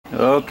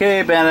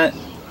Okay, Bennett.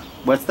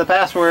 What's the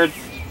password?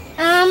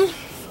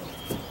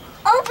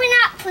 Open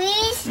up,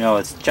 please. No,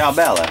 it's Ciao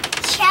Bella.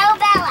 Ciao,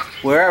 Bella.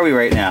 Where are we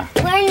right now?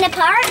 We're in the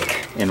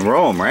park. In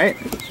Rome, right?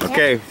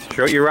 Okay,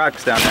 throw your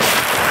rocks down there.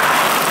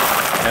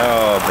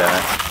 Oh,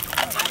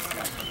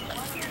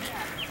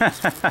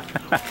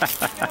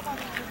 Bennett.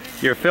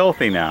 You're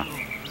filthy now.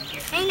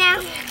 I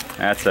know.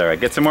 That's all right.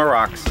 Get some more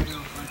rocks.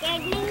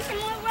 Get me some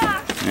more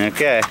rocks.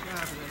 Okay.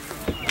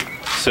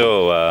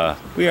 So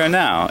we are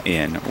now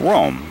in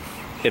Rome,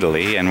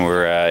 Italy, and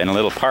we're in a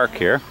little park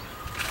here,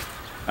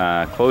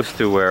 close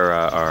to where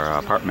our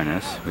apartment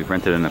is. We've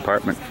rented an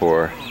apartment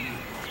for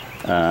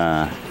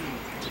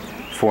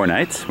 4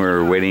 nights.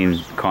 We're waiting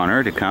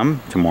Connor to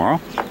come tomorrow.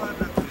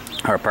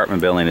 Our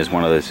apartment building is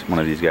one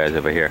of these guys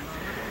over here.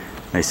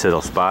 Nice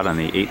little spot on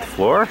the 8th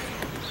floor.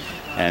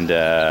 And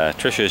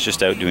Trisha is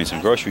just out doing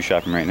some grocery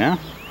shopping right now.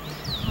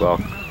 Well,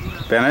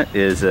 Bennett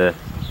is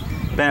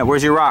Bennett,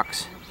 where's your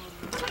rocks?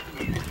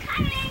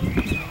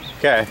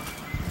 Okay.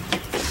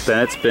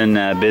 Bennett's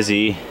been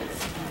busy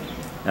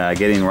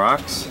getting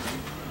rocks.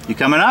 You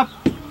coming up?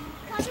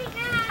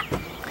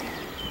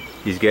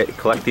 He's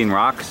collecting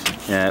rocks.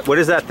 What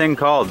is that thing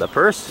called? A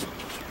purse?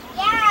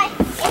 Yeah,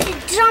 it's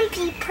a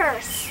jumpy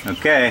purse.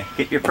 Okay,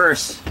 get your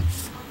purse.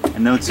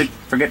 And don't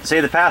forget to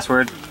say the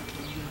password.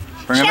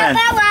 Bring them in.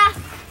 Bella.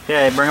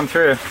 Okay, bring them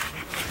through.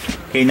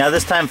 Okay, now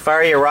this time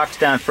fire your rocks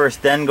down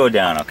first, then go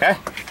down, okay?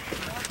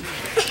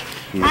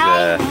 He's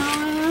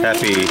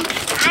happy.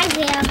 I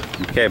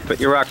will. Okay, put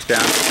your rocks down.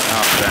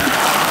 Oh,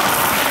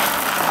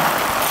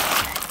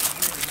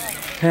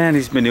 and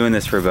he's been doing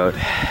this for about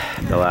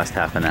the last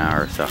half an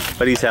hour or so,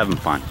 but he's having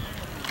fun.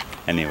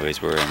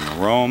 Anyways, we're in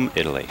Rome,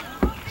 Italy,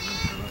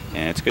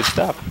 and it's good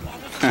stuff.